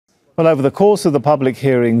Well, over the course of the public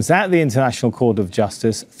hearings at the International Court of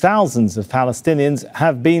Justice, thousands of Palestinians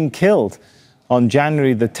have been killed. On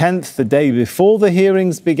January the 10th, the day before the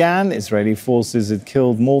hearings began, Israeli forces had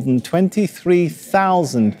killed more than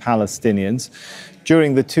 23,000 Palestinians.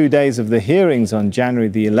 During the 2 days of the hearings on January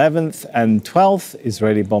the 11th and 12th,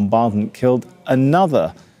 Israeli bombardment killed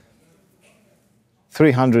another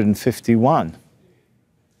 351.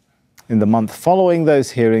 In the month following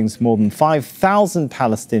those hearings, more than 5,000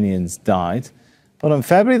 Palestinians died. But on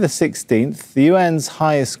February the 16th, the UN's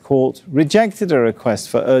highest court rejected a request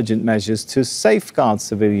for urgent measures to safeguard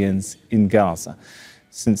civilians in Gaza.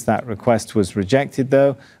 Since that request was rejected,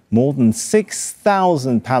 though, more than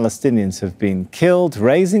 6,000 Palestinians have been killed,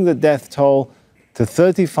 raising the death toll to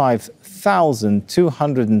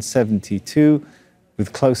 35,272,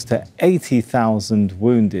 with close to 80,000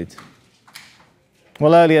 wounded.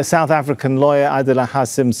 Well, earlier, South African lawyer Adela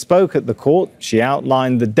Hassim spoke at the court. She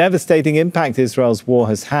outlined the devastating impact Israel's war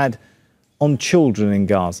has had on children in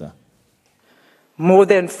Gaza. More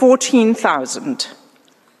than 14,000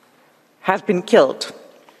 have been killed.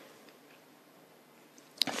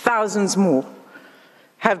 Thousands more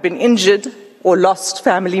have been injured or lost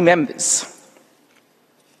family members.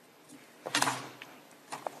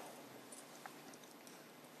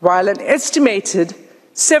 While an estimated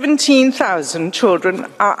 17,000 children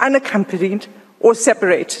are unaccompanied or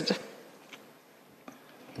separated.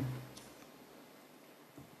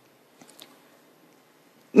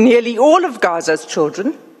 Nearly all of Gaza's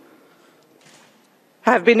children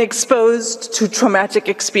have been exposed to traumatic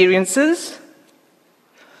experiences,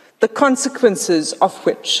 the consequences of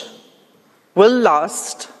which will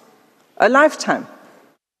last a lifetime.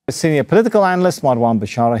 Senior political analyst Marwan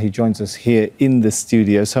Bishara, he joins us here in the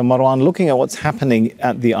studio. So Marwan, looking at what's happening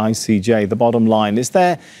at the ICJ, the bottom line,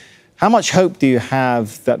 how much hope do you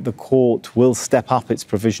have that the court will step up its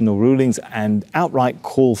provisional rulings and outright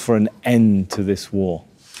call for an end to this war?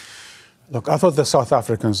 Look, I thought the South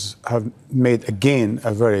Africans have made, again,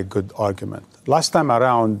 a very good argument. Last time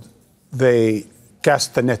around, they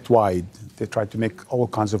cast the net wide. They tried to make all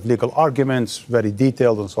kinds of legal arguments, very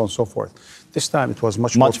detailed and so on and so forth. This time it was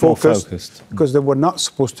much more focused because they were not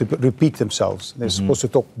supposed to repeat themselves. They're supposed to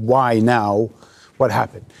talk why now, what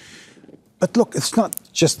happened. But look, it's not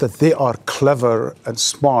just that they are clever and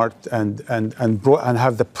smart and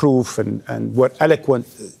have the proof and were eloquent.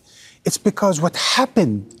 It's because what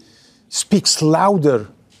happened speaks louder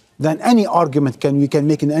than any argument we can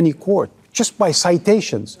make in any court, just by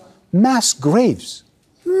citations. Mass graves.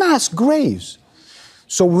 Mass graves.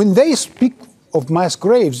 So when they speak of mass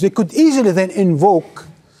graves, they could easily then invoke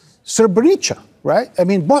Srebrenica, right? I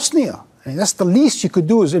mean, Bosnia. I mean, that's the least you could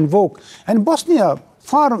do is invoke. And Bosnia,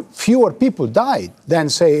 far fewer people died than,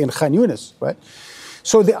 say, in Khan Yunis, right?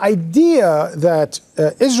 So the idea that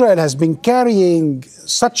Israel has been carrying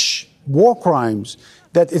such war crimes,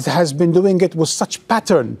 that it has been doing it with such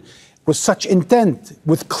pattern, with such intent,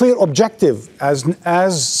 with clear objective, as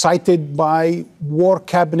cited by war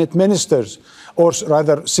cabinet ministers, or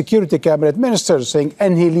rather security cabinet ministers, saying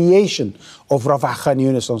annihilation of Rafah, Khan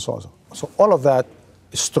Yunis, and so on. So all of that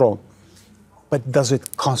is strong. But does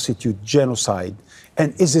it constitute genocide?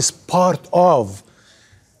 And is this part of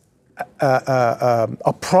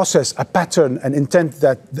a process, a pattern, an intent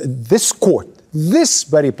that this court, this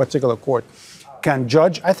very particular court, can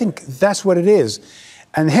judge? I think that's what it is.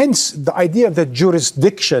 And hence, the idea that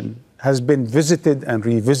jurisdiction has been visited and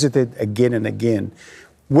revisited again and again.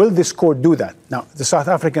 Will this court do that? Now, the South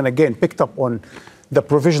African, again, picked up on the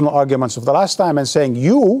provisional arguments of the last time and saying,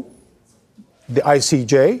 you, the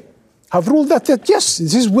ICJ, have ruled that yes,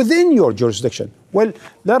 this is within your jurisdiction. Well,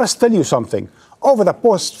 let us tell you something. Over the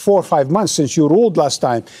past 4 or 5 months since you ruled last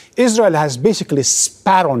time, Israel has basically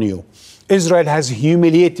spat on you. Israel has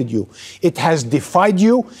humiliated you. It has defied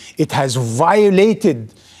you. It has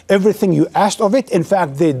violated everything you asked of it. In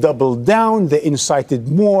fact, they doubled down, they incited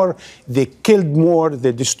more, they killed more,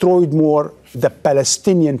 they destroyed more the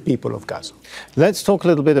Palestinian people of Gaza. Let's talk a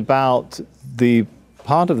little bit about the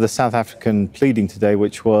part of the South African pleading today,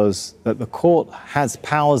 which was that the court has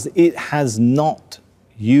powers it has not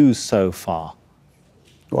used so far.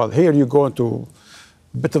 Well, here you go into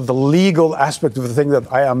a bit of the legal aspect of the thing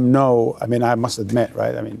that I must admit,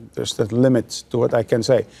 right? I mean, there's the limits to what I can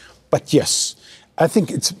say. But yes, I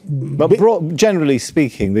think it's... But generally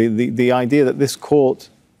speaking, the idea that this court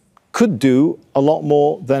could do a lot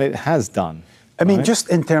more than it has done. I mean, just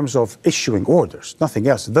in terms of issuing orders, nothing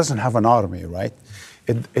else. It doesn't have an army, right?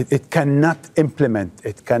 It cannot implement,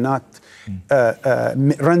 it cannot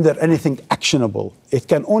render anything actionable. It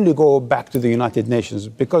can only go back to the United Nations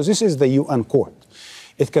because this is the UN court.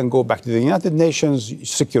 it can go back to the United Nations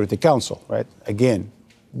Security Council, right? Again,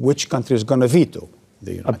 which country is going to veto?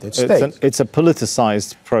 The United States. It's a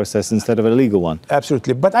politicized process instead of a legal one.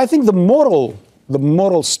 Absolutely. But I think the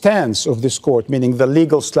moral stance of this court, meaning the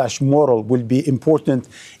legal/moral, will be important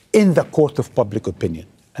in the court of public opinion.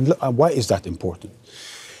 And why is that important?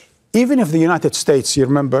 Even if the United States, you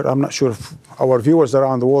remember, I'm not sure if our viewers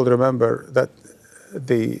around the world remember that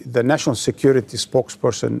the national security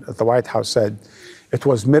spokesperson at the White House said it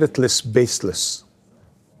was meritless, baseless,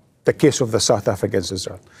 the case of the South Africa against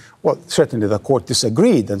Israel. Well, certainly the court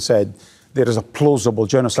disagreed and said there is a plausible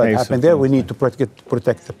genocide happening there. We need to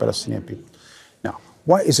protect the Palestinian people. Now,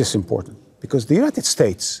 why is this important? Because the United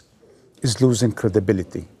States is losing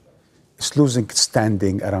credibility. It's losing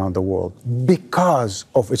standing around the world because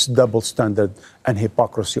of its double standard and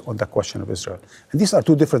hypocrisy on the question of Israel. And these are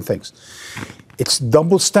two different things. It's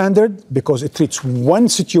double standard because it treats one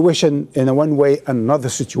situation in one way and another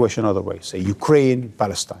situation another way, say Ukraine,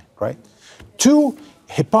 Palestine, right? Two,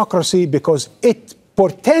 hypocrisy because it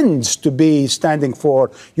pretends to be standing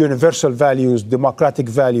for universal values, democratic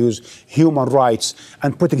values, human rights, and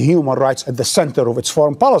putting human rights at the center of its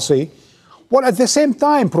foreign policy, while at the same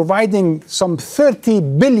time providing some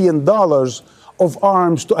 $30 billion of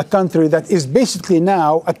arms to a country that is basically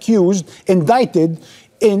now accused, indicted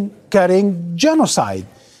in carrying genocide.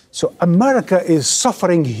 So America is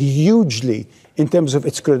suffering hugely in terms of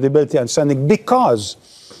its credibility and standing because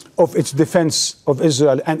of its defense of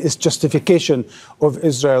Israel and its justification of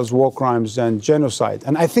Israel's war crimes and genocide.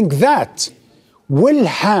 And I think that will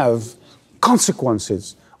have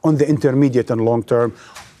consequences on the intermediate and long term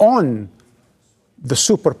on the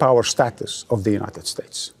superpower status of the United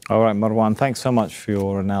States. All right, Marwan, thanks so much for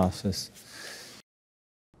your analysis.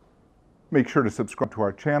 Make sure to subscribe to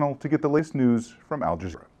our channel to get the latest news from Al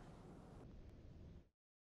Jazeera.